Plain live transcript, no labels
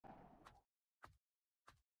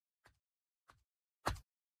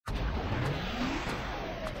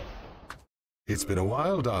It's been a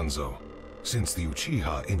while, Danzo. Since the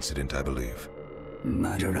Uchiha incident, I believe.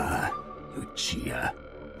 Madara, Uchiha.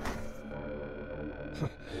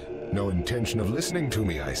 No intention of listening to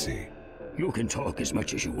me, I see. You can talk as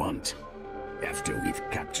much as you want, after we've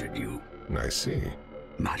captured you. I see.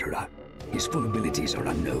 Madara, his full abilities are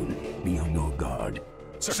unknown. Be on your guard.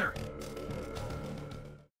 Sir.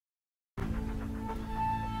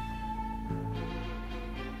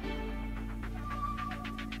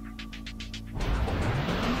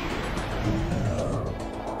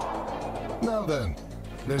 Now then,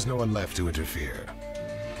 there's no one left to interfere.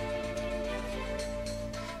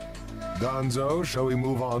 Danzo, shall we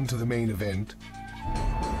move on to the main event?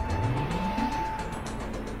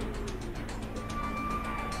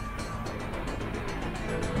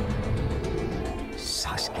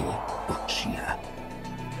 Sasuke Uchiha.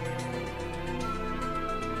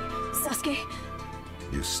 Sasuke?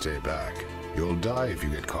 You stay back. You'll die if you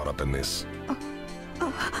get caught up in this.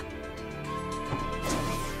 All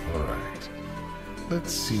right.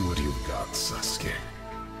 Let's see what you've got, Sasuke.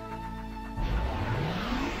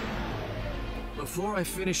 Before I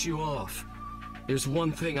finish you off, there's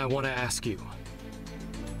one thing I want to ask you.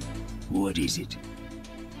 What is it?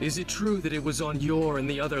 Is it true that it was on your and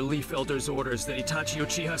the other Leaf Elders' orders that Itachi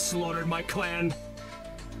Uchiha slaughtered my clan?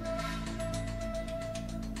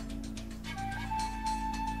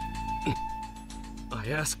 I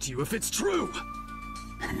asked you if it's true!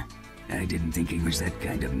 I didn't think he was that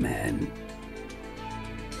kind of man.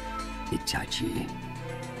 Itachi,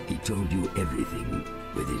 he told you everything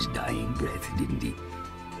with his dying breath, didn't he?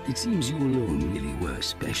 It seems you alone really were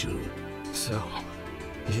special. So,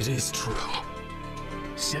 it is true.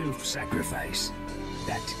 Self-sacrifice.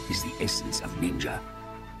 That is the essence of ninja.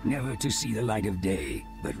 Never to see the light of day,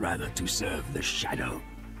 but rather to serve the shadow.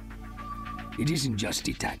 It isn't just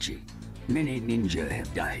Itachi. Many ninja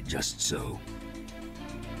have died just so.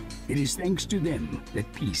 It is thanks to them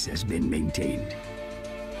that peace has been maintained.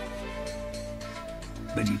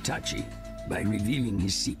 But Itachi, by revealing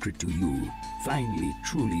his secret to you, finally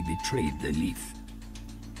truly betrayed the Leaf.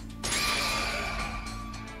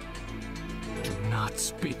 Do not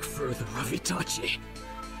speak further of Itachi.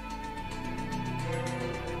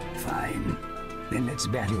 Fine. Then let's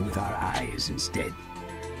battle with our eyes instead.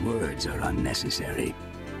 Words are unnecessary.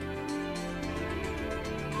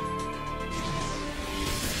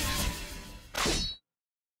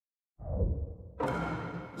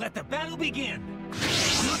 Let the battle begin!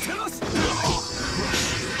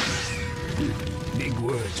 Big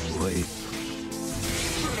words, boy.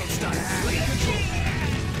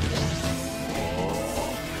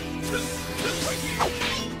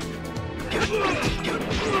 You're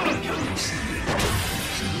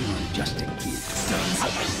just a kid.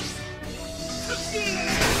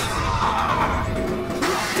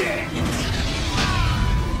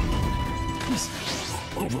 He's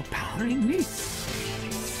overpowering me.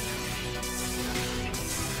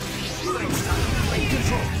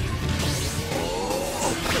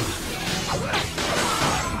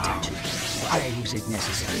 Why was it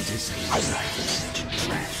necessary to save his life in such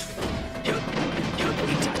trash?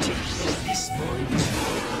 Itachi, this boy is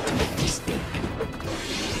going to make a mistake.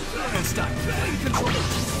 And stop playing control!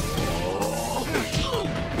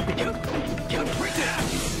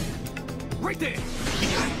 Right there!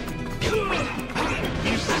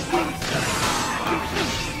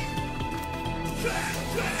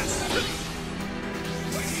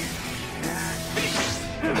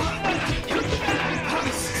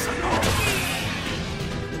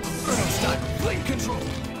 Stop playing control!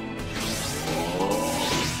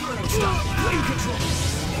 Stop playing control!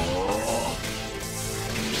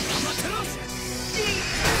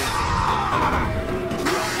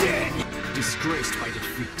 Disgraced by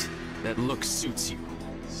defeat. That look suits you.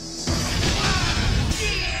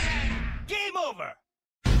 Game over!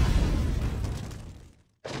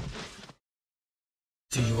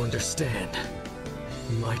 Do you understand?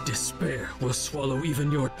 My despair will swallow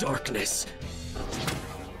even your darkness.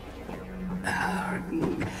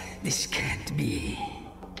 This can't be.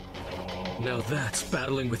 Now that's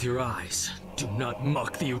battling with your eyes. Do not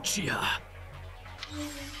mock the Uchiha.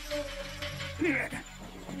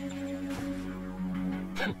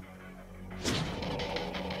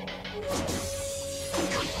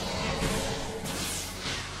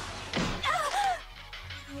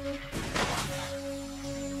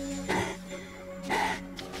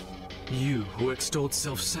 You, who extolled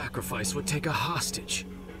self-sacrifice, would take a hostage.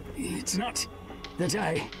 It's not that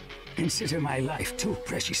I consider my life too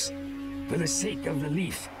precious. For the sake of the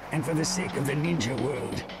Leaf, and for the sake of the ninja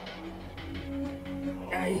world.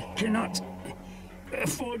 I cannot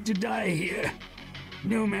afford to die here,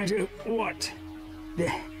 no matter what.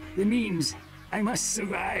 The means I must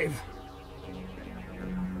survive.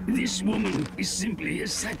 This woman is simply a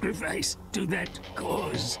sacrifice to that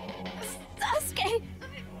cause. Sasuke!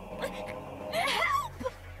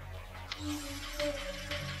 Help!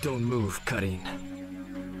 Don't move, Karin.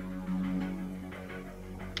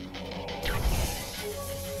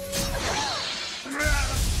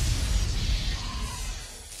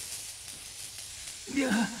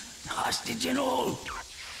 Hostage and all.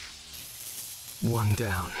 One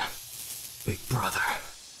down, big brother.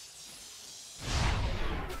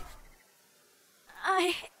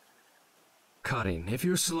 Karin, if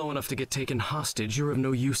you're slow enough to get taken hostage, you're of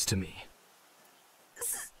no use to me.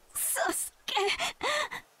 Sasuke...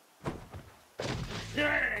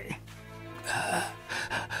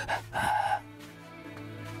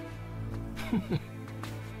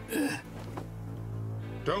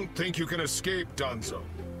 Don't think you can escape, Danzo.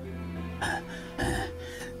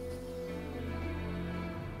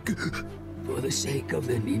 For the sake of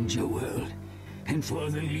the ninja world, and for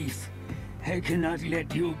the leaf, I cannot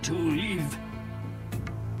let you two live.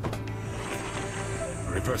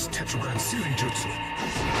 Reverse Tetragram Sealing Jutsu.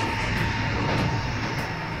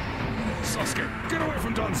 Sasuke, get away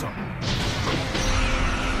from Danzo!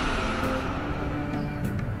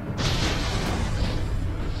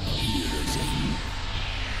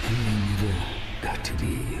 I never got to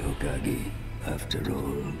be Kage after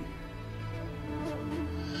all.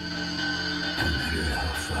 No matter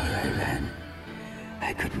how far I ran,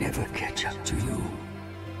 I could never catch up to you.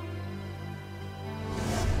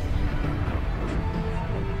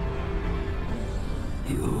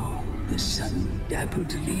 You, the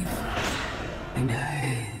sun-dappled leaf, and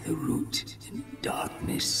I, the root in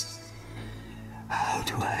darkness. How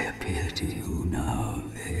do I appear to you now,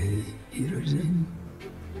 eh, Hiruzen?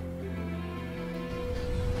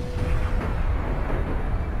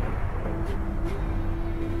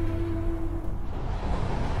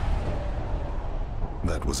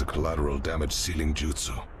 That was a collateral damage sealing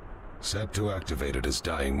jutsu. Set to activate at his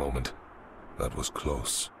dying moment. That was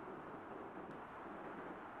close.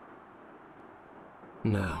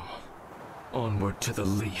 Now, onward to the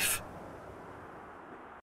leaf.